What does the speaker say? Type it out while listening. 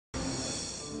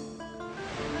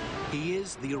He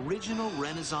is the original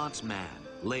Renaissance man,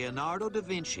 Leonardo da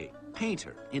Vinci,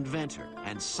 painter, inventor,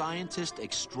 and scientist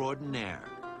extraordinaire.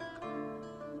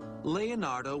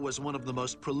 Leonardo was one of the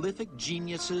most prolific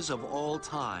geniuses of all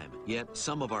time, yet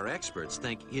some of our experts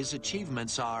think his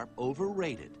achievements are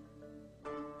overrated.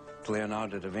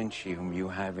 Leonardo da Vinci, whom you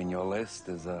have in your list,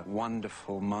 is a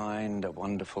wonderful mind, a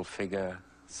wonderful figure,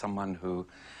 someone who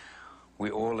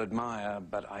we all admire,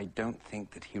 but I don't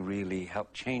think that he really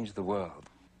helped change the world.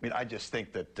 I mean, I just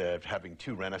think that having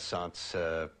two Renaissance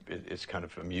is kind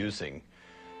of amusing,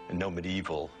 and no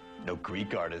medieval, no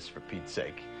Greek artists, for Pete's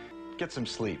sake. Get some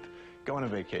sleep. Go on a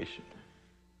vacation.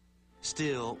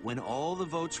 Still, when all the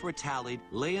votes were tallied,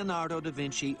 Leonardo da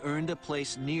Vinci earned a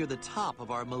place near the top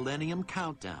of our Millennium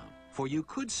countdown. For you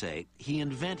could say he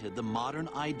invented the modern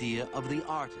idea of the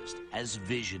artist as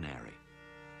visionary.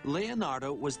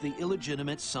 Leonardo was the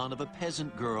illegitimate son of a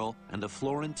peasant girl and a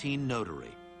Florentine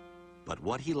notary. But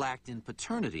what he lacked in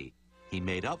paternity, he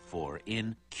made up for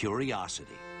in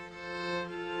curiosity.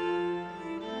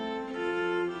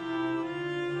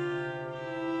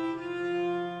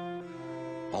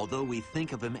 Although we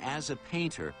think of him as a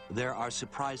painter, there are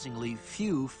surprisingly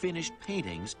few finished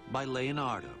paintings by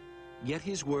Leonardo. Yet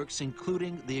his works,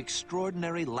 including the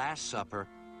extraordinary Last Supper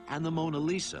and the Mona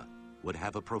Lisa, would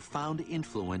have a profound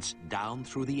influence down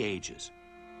through the ages.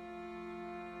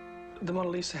 The Mona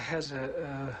Lisa has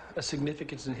a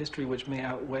significance in history which may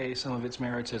outweigh some of its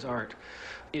merits as art.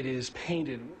 It is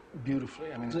painted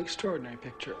beautifully. I mean, it's an extraordinary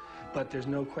picture. But there's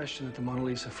no question that the Mona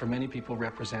Lisa, for many people,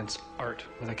 represents art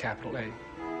with a capital A.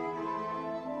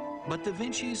 But Da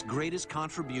Vinci's greatest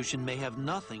contribution may have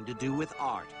nothing to do with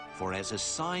art, for as a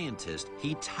scientist,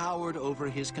 he towered over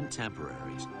his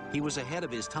contemporaries. He was ahead of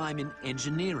his time in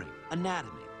engineering,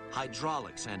 anatomy,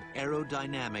 hydraulics, and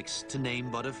aerodynamics, to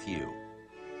name but a few.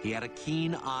 He had a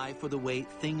keen eye for the way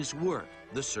things work,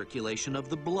 the circulation of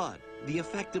the blood, the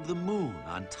effect of the moon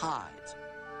on tides.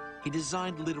 He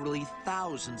designed literally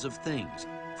thousands of things,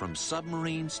 from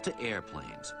submarines to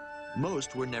airplanes.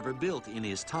 Most were never built in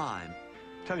his time.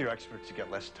 Tell your experts to get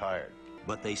less tired.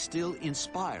 But they still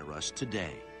inspire us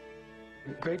today.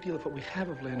 A great deal of what we have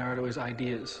of Leonardo is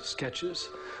ideas, sketches,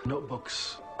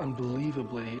 notebooks,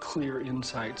 unbelievably clear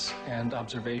insights and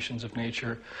observations of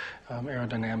nature,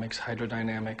 aerodynamics,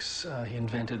 hydrodynamics. He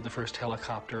invented the first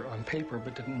helicopter on paper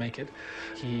but didn't make it.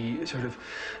 He sort of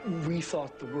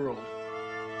rethought the world.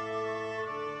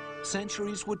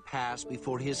 Centuries would pass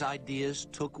before his ideas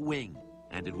took wing,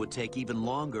 and it would take even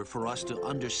longer for us to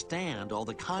understand all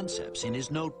the concepts in his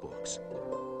notebooks.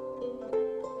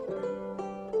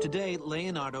 Today,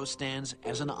 Leonardo stands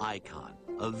as an icon,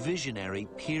 a visionary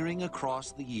peering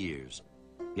across the years.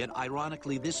 Yet,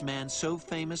 ironically, this man so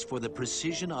famous for the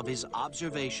precision of his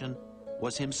observation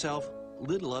was himself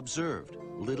little observed,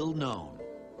 little known.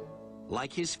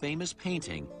 Like his famous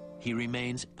painting, he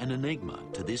remains an enigma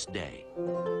to this day.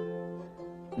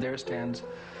 There stands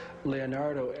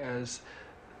Leonardo as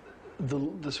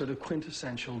the sort of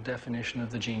quintessential definition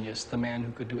of the genius, the man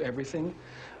who could do everything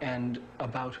and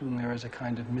about whom there is a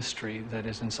kind of mystery that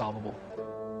is insolvable.